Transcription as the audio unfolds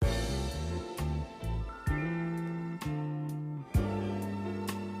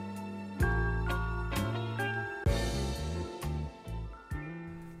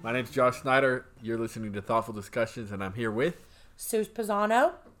My name's Josh Snyder. You're listening to Thoughtful Discussions, and I'm here with... Sus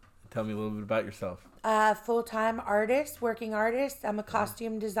Pisano. Tell me a little bit about yourself. Full-time artist, working artist. I'm a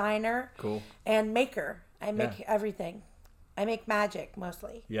costume designer. Cool. And maker. I make everything. I make magic,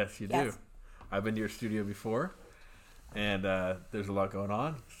 mostly. Yes, you do. I've been to your studio before, and there's a lot going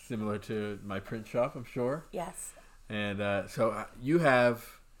on, similar to my print shop, I'm sure. Yes. And so you have...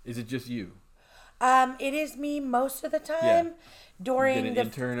 Is it just you? It is me most of the time. Yeah. During you get an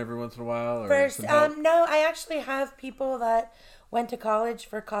intern every once in a while? Or first, no, I actually have people that went to college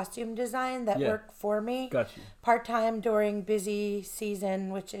for costume design that work for me. Got you. Part-time during busy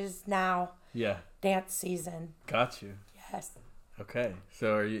season, which is now. Yeah. Dance season. Got you. Yes. Okay.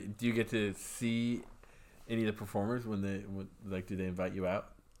 So do you get to see any of the performers when do they invite you out?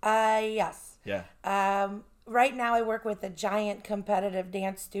 Yes. Yeah. Right now I work with a giant competitive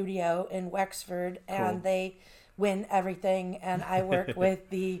dance studio in Wexford, and they win everything, and I work with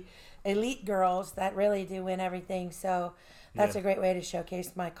the elite girls that really do win everything, so that's a great way to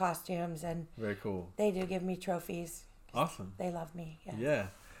showcase my costumes, and very cool. They do give me trophies. Awesome. They love me. Yeah.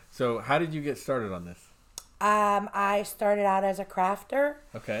 So how did you get started on this? I started out as a crafter.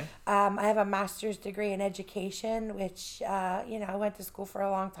 Okay. I have a master's degree in education, which, I went to school for a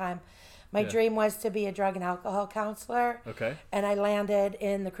long time. My dream was to be a drug and alcohol counselor. Okay. And I landed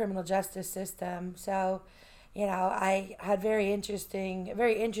in the criminal justice system. So, I had a very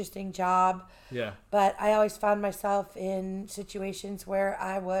interesting job. Yeah. But I always found myself in situations where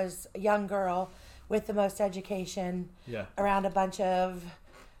I was a young girl with the most education around a bunch of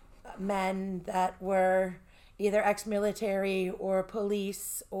men that were either ex-military or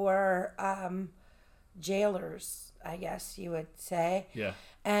police or jailers, I guess you would say. Yeah.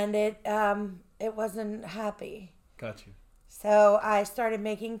 And it wasn't happy. Got you. So I started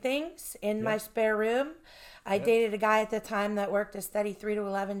making things in my spare room. I dated a guy at the time that worked a steady 3 to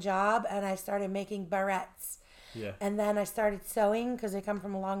 11 job, and I started making barrettes. Yeah. And then I started sewing because I come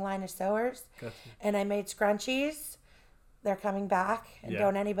from a long line of sewers. Gotcha. And I made scrunchies. They're coming back. And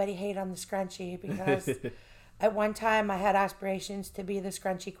don't anybody hate on the scrunchie, because at one time I had aspirations to be the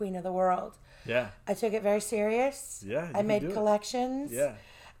scrunchie queen of the world. Yeah. I took it very serious. Yeah. I made collections. Yeah.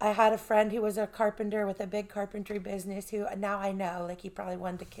 I had a friend who was a carpenter with a big carpentry business who now I know, he probably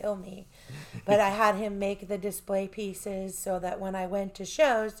wanted to kill me. But I had him make the display pieces so that when I went to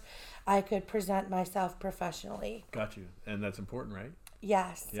shows, I could present myself professionally. Got you. And that's important, right?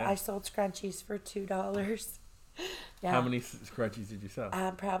 Yes. Yeah. I sold scrunchies for $2. Yeah. How many scrunchies did you sell?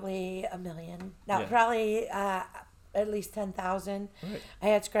 Probably 1 million. No, probably at least 10,000. Right. I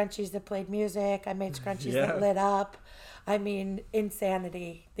had scrunchies that played music. I made scrunchies that lit up. I mean,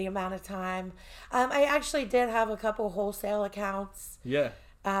 insanity, the amount of time. I actually did have a couple wholesale accounts. Yeah.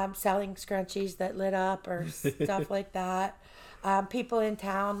 Selling scrunchies that lit up or stuff like that. People in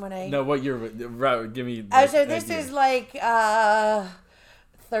town when I... No, what year? Right, give me... so this is like 30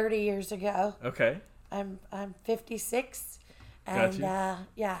 years ago. Okay. I'm 56. And I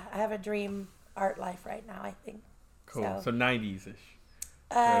have a dream art life right now, I think. Cool. So 90s-ish.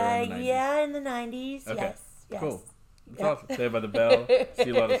 In the 90s. Okay. Yes. Cool. That's awesome. Saved by the Bell. See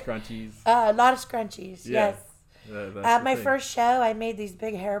a lot of scrunchies. A lot of scrunchies, Yeah. yes. My first show, I made these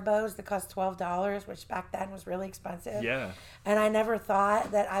big hair bows that cost $12, which back then was really expensive. Yeah. And I never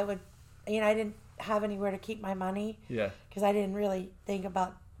thought that I would, I didn't have anywhere to keep my money. Yeah. Because I didn't really think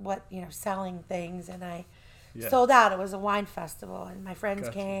about what, selling things. And I sold out. It was a wine festival. And my friends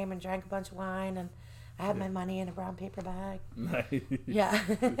came and drank a bunch of wine. And I had my money in a brown paper bag. Nice. Yeah.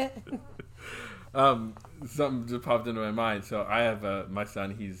 Something just popped into my mind. So I have my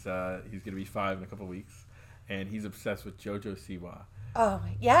son. He's going to be 5 in a couple of weeks, and he's obsessed with JoJo Siwa. Oh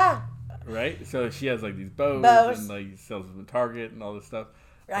yeah. Right. So she has like these bows. And like sells them at Target and all this stuff.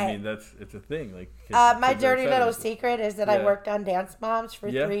 Right. I mean, it's a thing. Like my dirty little secret is that I worked on Dance Moms for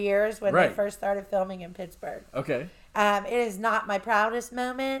 3 years when they first started filming in Pittsburgh. Okay. It is not my proudest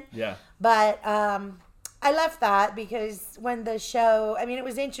moment. Yeah. But I left that because when the show, it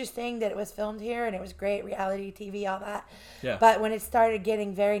was interesting that it was filmed here and it was great, reality TV, all that. Yeah. But when it started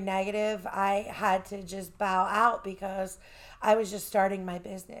getting very negative, I had to just bow out because I was just starting my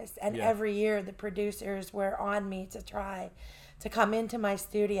business. And every year the producers were on me to try to come into my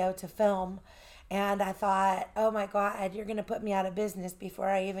studio to film. And I thought, oh my God, you're going to put me out of business before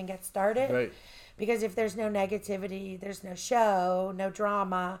I even get started. Right. Because if there's no negativity, there's no show, no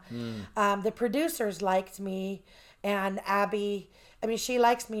drama. The producers liked me, and Abby, she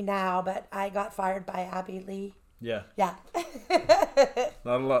likes me now, but I got fired by Abby Lee. Yeah. Yeah.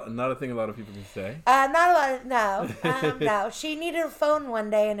 Not a thing a lot of people can say. Not a lot. No. She needed a phone one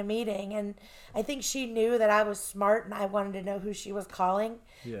day in a meeting, and I think she knew that I was smart and I wanted to know who she was calling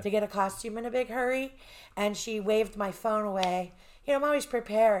to get a costume in a big hurry, and she waved my phone away. I'm always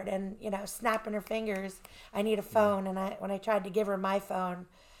prepared, and snapping her fingers. I need a phone, and when I tried to give her my phone,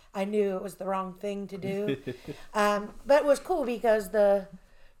 I knew it was the wrong thing to do. But it was cool because the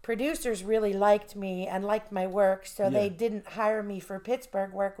producers really liked me and liked my work, so they didn't hire me for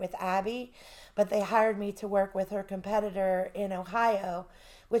Pittsburgh work with Abby, but they hired me to work with her competitor in Ohio,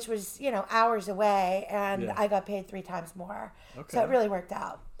 which was hours away, and I got paid 3 times more. Okay. So it really worked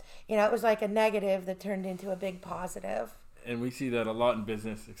out. It was like a negative that turned into a big positive. And we see that a lot in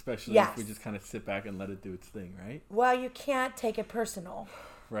business, especially if we just kind of sit back and let it do its thing, right? Well, you can't take it personal.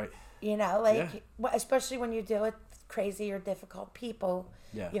 Right. Especially when you deal with crazy or difficult people,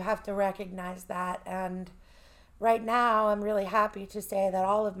 you have to recognize that. And right now, I'm really happy to say that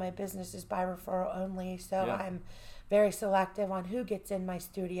all of my business is by referral only. So I'm very selective on who gets in my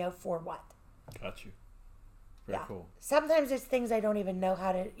studio for what. Got you. Very cool. Sometimes it's things I don't even know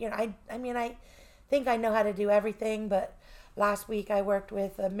how to, I think I know how to do everything, but last week I worked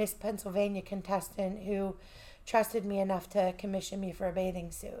with a Miss Pennsylvania contestant who trusted me enough to commission me for a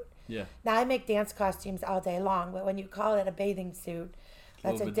bathing suit. Yeah. Now I make dance costumes all day long, but when you call it a bathing suit,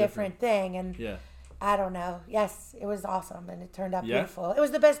 that's a different thing. And I don't know. Yes, it was awesome, and it turned out beautiful. It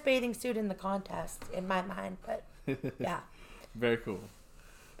was the best bathing suit in the contest in my mind, but yeah. Very cool.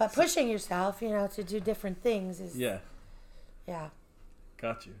 But pushing yourself, to do different things is yeah.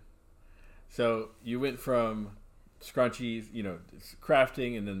 Got you. So you went from scrunchies,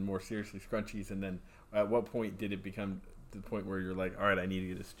 crafting, and then more seriously scrunchies, and then at what point did it become the point where you're like, all right, I need to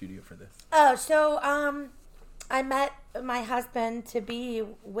get a studio for this? Oh, so I met my husband to be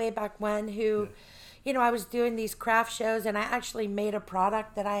way back when who, I was doing these craft shows, and I actually made a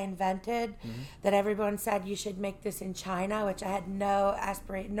product that I invented that everyone said you should make this in China, which I had no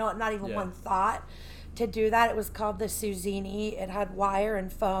aspiration, not even one thought to do that. It was called the Suzini. It had wire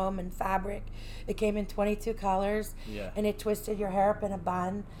and foam and fabric. It came in 22 colors, and it twisted your hair up in a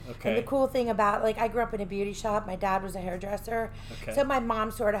bun. Okay. And the cool thing about, I grew up in a beauty shop. My dad was a hairdresser. Okay. So my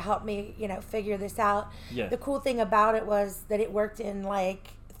mom sort of helped me, figure this out. Yeah. The cool thing about it was that it worked in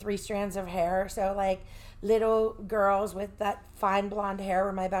 3 strands of hair. So little girls with that fine blonde hair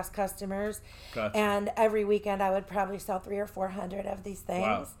were my best customers. Gotcha. And every weekend I would probably sell 300 or 400 of these things.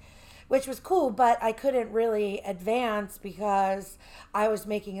 Wow. Which was cool, but I couldn't really advance because I was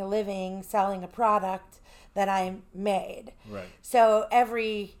making a living selling a product that I made. Right. So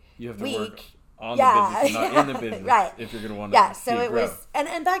every you have to week, work on the business, not in the business, right. If you're going to want to so it grow. Was,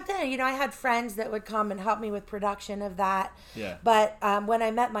 and back then, I had friends that would come and help me with production of that. Yeah. But when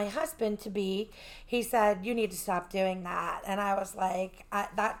I met my husband to be, he said, you need to stop doing that. And I was like,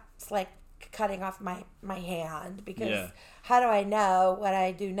 that's like cutting off my hand because how do I know what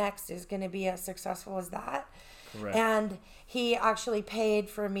I do next is going to be as successful as that? Correct. And he actually paid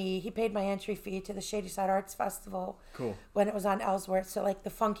for me. He paid my entry fee to the Shadyside Arts Festival. Cool. When it was on Ellsworth, so the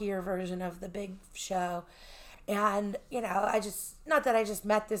funkier version of the big show. And, I just, not that I just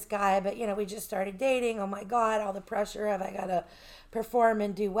met this guy, but, we just started dating. Oh my God, all the pressure of I got to perform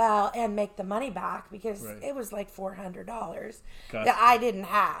and do well and make the money back because it was $400 that I didn't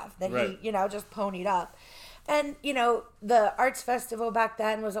have that he, just ponied up. And, the arts festival back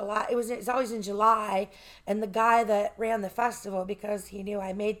then was a lot. It's always in July. And the guy that ran the festival, because he knew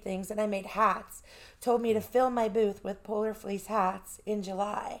I made things and I made hats, told me to fill my booth with polar fleece hats in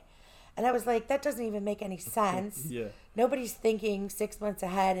July. And I was like, that doesn't even make any sense. Nobody's thinking 6 months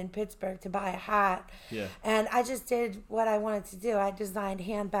ahead in Pittsburgh to buy a hat. Yeah. And I just did what I wanted to do. I designed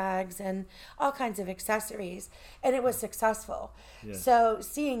handbags and all kinds of accessories. And it was successful. Yeah. So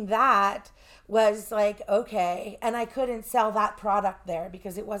seeing that was okay. And I couldn't sell that product there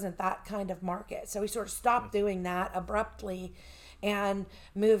because it wasn't that kind of market. So we sort of stopped doing that abruptly and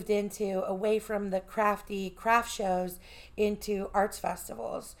moved away from the crafty craft shows into arts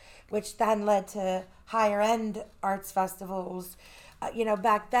festivals, which then led to higher end arts festivals.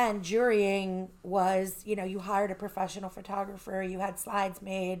 Back then jurying was, you hired a professional photographer, you had slides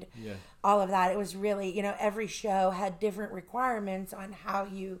made, all of that. It was really, every show had different requirements on how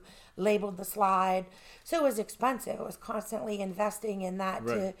you labeled the slide. So it was expensive. It was constantly investing in that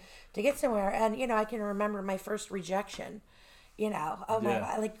to get somewhere. And, I can remember my first rejection. Oh my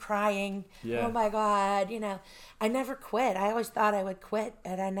God, crying. Yeah. Oh my God, I never quit. I always thought I would quit,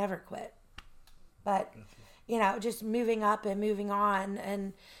 and I never quit. But, just moving up and moving on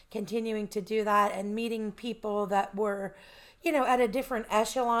and continuing to do that and meeting people that were, at a different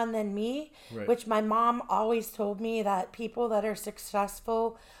echelon than me, Right. which my mom always told me that people that are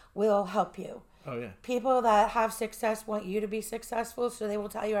successful will help you. Oh yeah. People that have success want you to be successful, so they will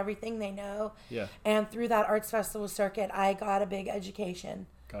tell you everything they know. Yeah. And through that arts festival circuit, I got a big education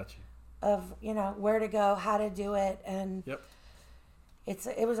Got you. of, where to go, how to do it, and Yep.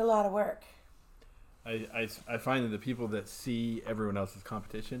 it was a lot of work. I find that the people that see everyone else's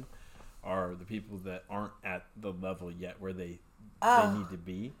competition are the people that aren't at the level yet where they need to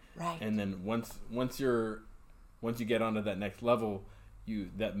be. Right. And then once you get onto that next level,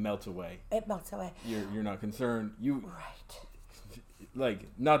 that melts away. It melts away. You're not concerned. Right. Like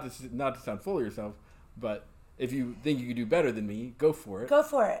not to sound full of yourself, but if you think you can do better than me, go for it. Go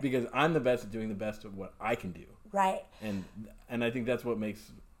for it. Because I'm the best at doing the best of what I can do. Right. And I think that's what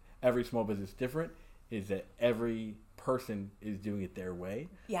makes every small business different, is that every person is doing it their way.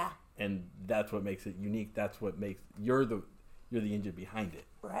 Yeah. And that's what makes it unique. That's what makes you're the engine behind it.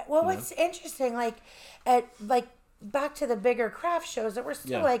 Right. Well, what's interesting, back to the bigger craft shows that were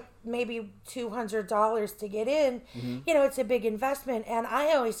still like maybe $200 to get in, it's a big investment. And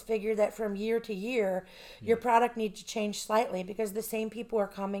I always figure that from year to year, your product needs to change slightly because the same people are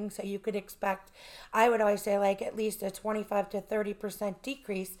coming. So you could expect, I would always say like at least a 25 to 30%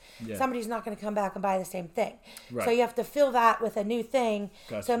 decrease. Yeah. Somebody's not going to come back and buy the same thing. Right. So you have to fill that with a new thing.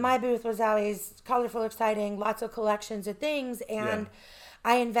 Gotcha. So my booth was always colorful, exciting, lots of collections of things. And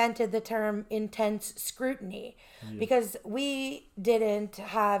I invented the term intense scrutiny because we didn't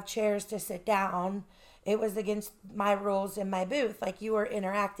have chairs to sit down. It was against my rules in my booth. Like, you were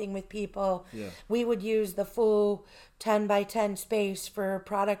interacting with people. Yeah. We would use the full 10 by 10 space for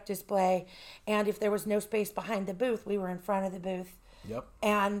product display. And if there was no space behind the booth, we were in front of the booth. Yep.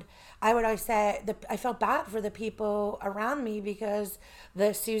 And I would always say I felt bad for the people around me because the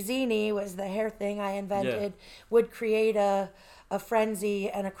Susini was the hair thing I invented, would create a frenzy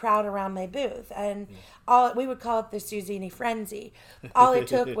and a crowd around my booth. And we would call it the Susini frenzy. All it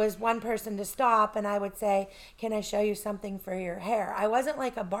took was one person to stop, and I would say, can I show you something for your hair? I wasn't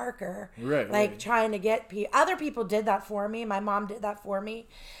like a barker, trying to get people. Other people did that for me. My mom did that for me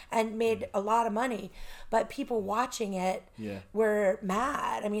and made a lot of money. But people watching it were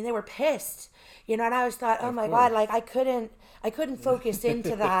mad. I mean, they were pissed. And I always thought, oh my God, like I couldn't focus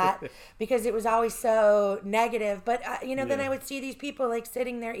into that because it was always so negative. But, then I would see these people like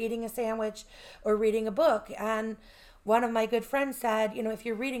sitting there eating a sandwich or reading a book. And one of my good friends said, if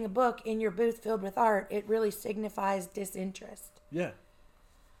you're reading a book in your booth filled with art, it really signifies disinterest. Yeah.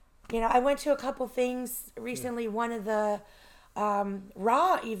 I went to a couple things recently. One of the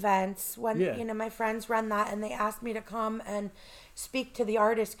Raw events when, my friends run that, and they asked me to come and speak to the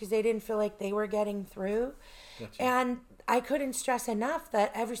artists because they didn't feel like they were getting through. Gotcha. And I couldn't stress enough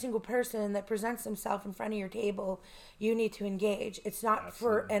that every single person that presents themselves in front of your table, you need to engage. It's not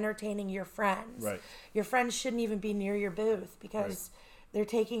for entertaining your friends. Right. Your friends shouldn't even be near your booth because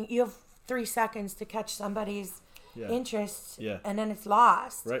you have 3 seconds to catch somebody's interest and then it's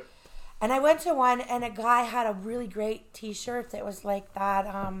lost. Right. And I went to one, and a guy had a really great T-shirt that was like that,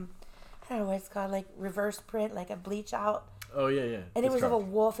 I don't know what it's called, like reverse print, like a bleach out. Oh, yeah. And it was of a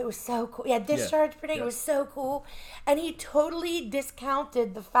wolf. It was so cool. Yeah, discharge printing. It was so cool. And he totally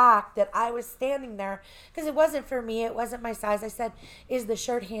discounted the fact that I was standing there because it wasn't for me. It wasn't my size. I said, is the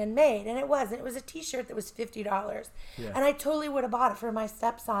shirt handmade? And it wasn't. It was a T-shirt that was $50. Yeah. And I totally would have bought it for my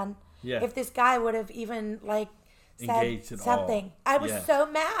stepson if this guy would have even, said something. I was so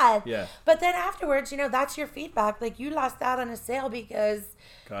mad. Yeah. But then afterwards, that's your feedback. Like, you lost out on a sale because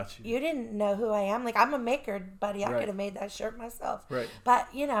you didn't know who I am. Like, I'm a maker, buddy. I could have made that shirt myself. Right. But,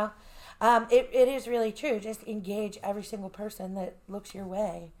 it is really true. Just engage every single person that looks your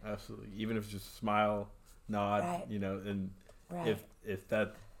way. Absolutely. Even if it's just smile, nod, and if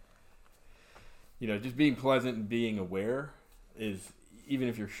that, just being pleasant and being aware is, even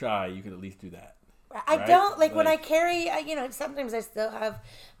if you're shy, you can at least do that. I don't when I carry, sometimes I still have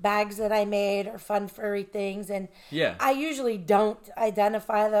bags that I made or fun furry things, and I usually don't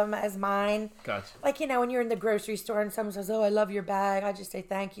identify them as mine. Gotcha. When you're in the grocery store and someone says, "Oh, I love your bag," I just say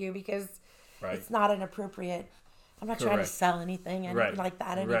thank you because it's not inappropriate. I'm not trying to sell anything like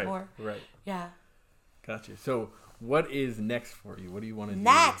that anymore. Right. Yeah. Gotcha. So, what is next for you? What do you want to do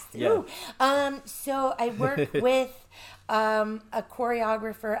next? Yeah. So I work with a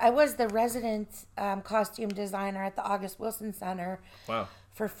choreographer. I was the resident costume designer at the August Wilson Center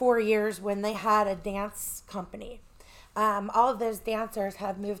for 4 years when they had a dance company. All of those dancers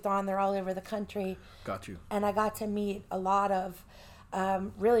have moved on. They're all over the country. Got you. And I got to meet a lot of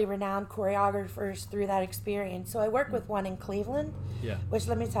really renowned choreographers through that experience. So I work with one in Cleveland, Yeah. which,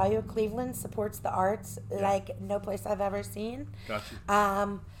 let me tell you, Cleveland supports the arts Yeah. like no place I've ever seen.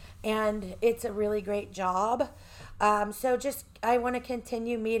 Gotcha. And it's a really great job. So just, I want to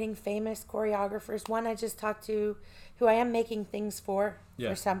continue meeting famous choreographers. One I just talked to, who I am making things for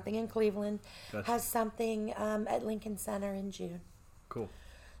something in Cleveland, Gotcha. has something at Lincoln Center in June. Cool.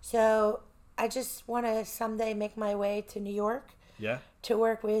 So I just want to someday make my way to New York Yeah. to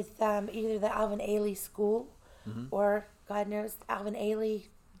work with either the Alvin Ailey School Mm-hmm. or, God knows, Alvin Ailey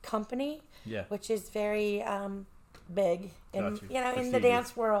Company, Yeah. which is very big in Gotcha. in the Prestigious.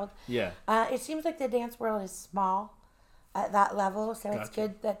 dance world. Yeah. It seems like the dance world is small at that level, so it's Gotcha.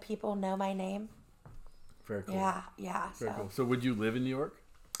 good that people know my name. Very cool. Yeah. Very So, cool. So would you live in New York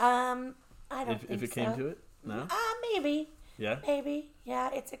I don't if think it so. came to it? No. Maybe. Yeah. Maybe. Yeah,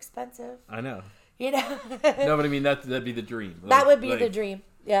 it's expensive. I know. You know. No, but I mean that'd be the dream. That would be like, the dream.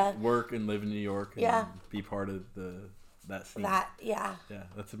 Yeah. Work and live in New York. And Yeah. Be part of that scene. Yeah. Yeah,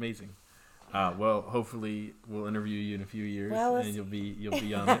 that's amazing. Well, hopefully we'll interview you in a few years, Well, and you'll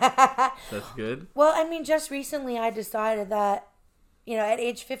be on it. That's good. Well, I mean, just recently I decided that, at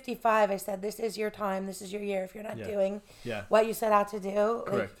age 55, I said, this is your time, this is your year. If you're not doing Yeah. what you set out to do,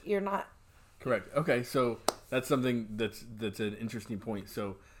 Correct. you're not. Correct. Okay, so that's something that's an interesting point.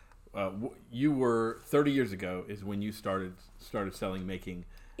 So, you were 30 years ago is when you started selling making,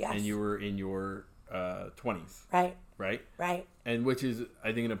 Yes. and you were in your 20s, Right. right? Right. And which is,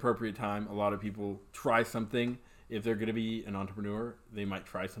 I think, an appropriate time. A lot of people try something. If they're going to be an entrepreneur, they might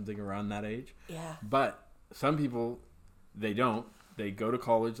try something around that age. Yeah. But some people, they don't. They go to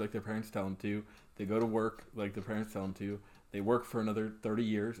college like their parents tell them to. They go to work like their parents tell them to. They work for another 30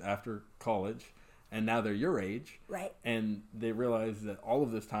 years after college, and now they're your age. Right. And they realize that all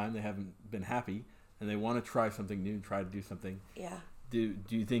of this time they haven't been happy, and they want to try something new, try to do something. Yeah. Do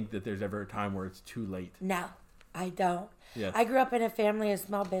you think that there's ever a time where it's too late? No, I don't. Yeah. I grew up in a family of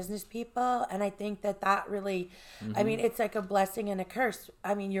small business people, and I think that really, I mean, it's like a blessing and a curse.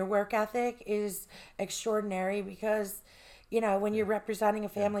 I mean, your work ethic is extraordinary because, when you're representing a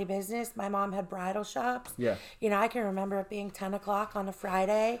family business, my mom had bridal shops. Yeah. I can remember it being 10 o'clock on a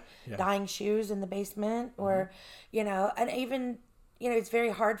Friday, dyeing shoes in the basement, or, and even, it's very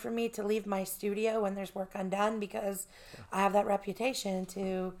hard for me to leave my studio when there's work undone because I have that reputation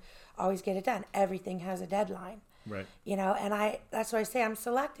to always get it done. Everything has a deadline. Right. And that's why I say I'm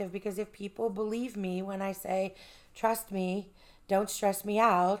selective, because if people believe me when I say, trust me, don't stress me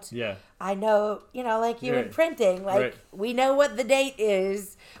out. Yeah. I know, like you in Right. printing, like Right. we know what the date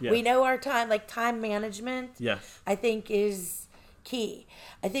is. Yeah. We know our time, like time management. Yes. I think is key.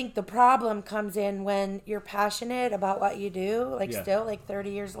 I think the problem comes in when you're passionate about what you do, like Yeah. still like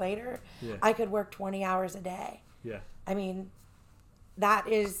 30 years later, Yeah. I could work 20 hours a day. Yeah. I mean, that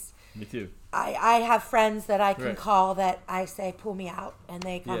is, Me too. I have friends that I can Right. call that I say, pull me out, and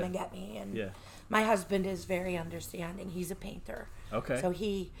they come Yeah. and get me. And Yeah. my husband is very understanding. He's a painter. Okay. So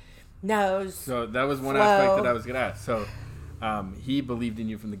he knows. So that was one flow. aspect that I was going to ask. So he believed in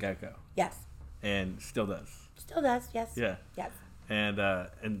you from the get-go Yes. and still does. Still does. Yes. Yeah. Yes.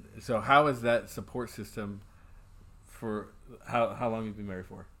 And so how is that support system for how long have you been married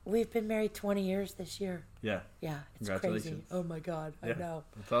for? We've been married 20 years this year. Yeah. Yeah. It's crazy. Congratulations. Oh my God. Yeah. I know.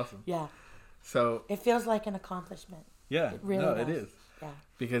 That's awesome. Yeah. So It feels like an accomplishment. yeah, It really no, does. it is. Yeah.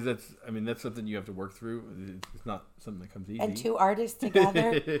 Because that's something you have to work through. It's not something that comes easy. And two artists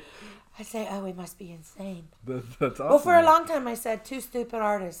together, I say, oh, we must be insane. That's awesome. Well, for a long time, I said, two stupid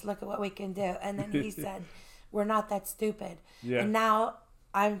artists, look at what we can do. And then he said, we're not that stupid. Yeah. And now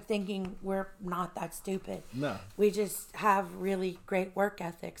I'm thinking we're not that stupid. No. We just have really great work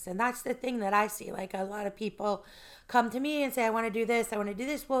ethics. And that's the thing that I see. Like, a lot of people come to me and say, I want to do this, I want to do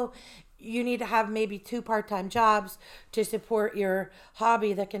this. Well, you need to have maybe 2 part-time jobs to support your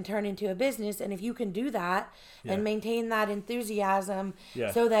hobby that can turn into a business. And if you can do that and maintain that enthusiasm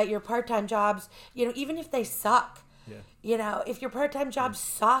so that your part-time jobs, even if they suck, if your part-time jobs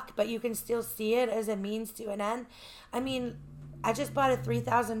suck, but you can still see it as a means to an end. I mean, I just bought a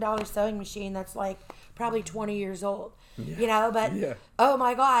 $3,000 sewing machine that's like probably 20 years old. But oh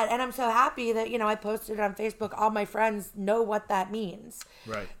my God. And I'm so happy that, I posted it on Facebook. All my friends know what that means.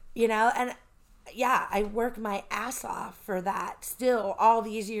 Right. And I work my ass off for that still all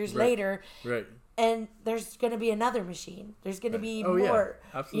these years later. Right. And there's going to be another machine. There's going to be Oh, yeah. more.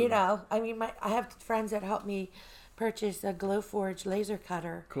 Absolutely. I mean, I have friends that help me purchase a Glowforge laser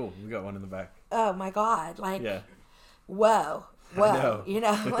cutter. Cool. We got one in the back. Oh my God. Like, Yeah. whoa. know.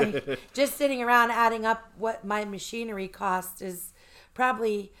 Like just sitting around adding up what my machinery costs is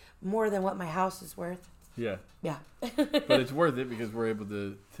probably more than what my house is worth. Yeah. Yeah. But it's worth it because we're able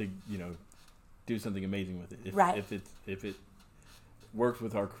to do something amazing with it. If it works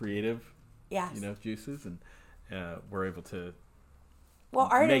with our creative, yes. Juices, and we're able to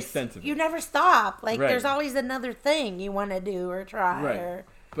artists, make sense of it. You never stop. Like, right. There's always another thing you want to do or try. Right.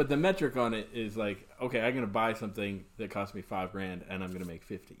 But the metric on it is like, okay, I'm going to buy something that cost me $5,000 and I'm going to make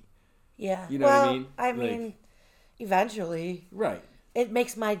 50. Yeah. You know what I mean? I mean, eventually. Right. It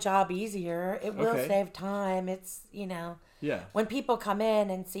makes my job easier. It will save time. It's, Yeah. When people come in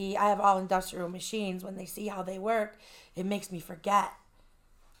and see, I have all industrial machines, when they see how they work, it makes me forget.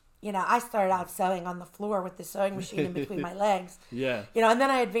 I started out sewing on the floor with the sewing machine in between my legs. Yeah. And then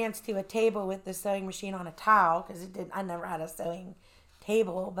I advanced to a table with the sewing machine on a towel because I never had a sewing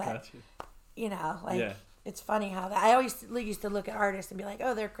table. But, gotcha. It's funny how that. I always used to look at artists and be like,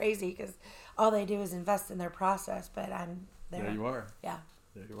 oh, they're crazy because all they do is invest in their process. But I'm there. There you are. Yeah.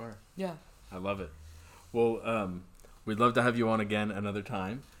 There you are. Yeah. I love it. Well, we'd love to have you on again another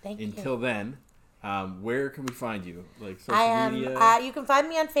time. Thank you. Until then, where can we find you? Like social media? You can find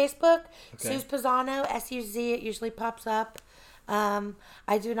me on Facebook, Okay. Suz Pisano, SUZ. It usually pops up.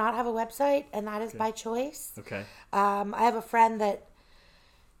 I do not have a website, and that is by choice. Okay. I have a friend that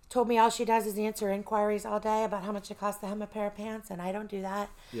told me all she does is answer inquiries all day about how much it costs to hem a pair of pants, and I don't do that.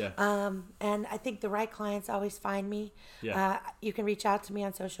 Yeah. And I think the right clients always find me. Yeah. You can reach out to me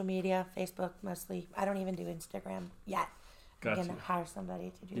on social media, Facebook mostly. I don't even do Instagram yet. Gotcha. I'm going to hire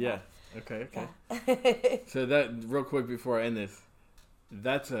somebody to do Yeah. that. Okay. Yeah. So that, real quick before I end this,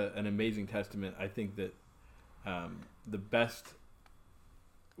 that's an amazing testament. I think that the best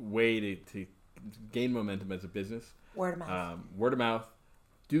way to gain momentum as a business, Word of mouth. Word of mouth,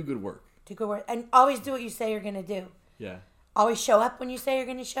 do good work. Do good work. And always do what you say you're going to do. Yeah. Always show up when you say you're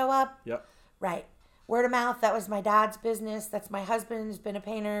going to show up. Yep. Right. Word of mouth, that was my dad's business. That's my husband, who's been a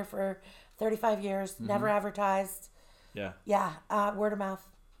painter for 35 years, never advertised. Yeah. Yeah, word of mouth.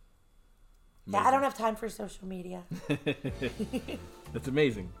 Amazing. Yeah, I don't have time for social media. That's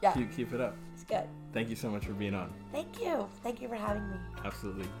amazing. Yeah. Keep it up. It's good. Thank you so much for being on. Thank you. Thank you for having me.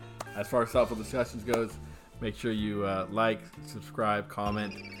 Absolutely. As far as Thoughtful Discussions goes, make sure you like, subscribe,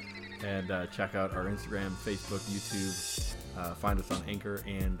 comment, and check out our Instagram, Facebook, YouTube. Find us on Anchor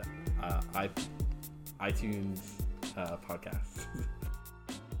and iTunes podcasts.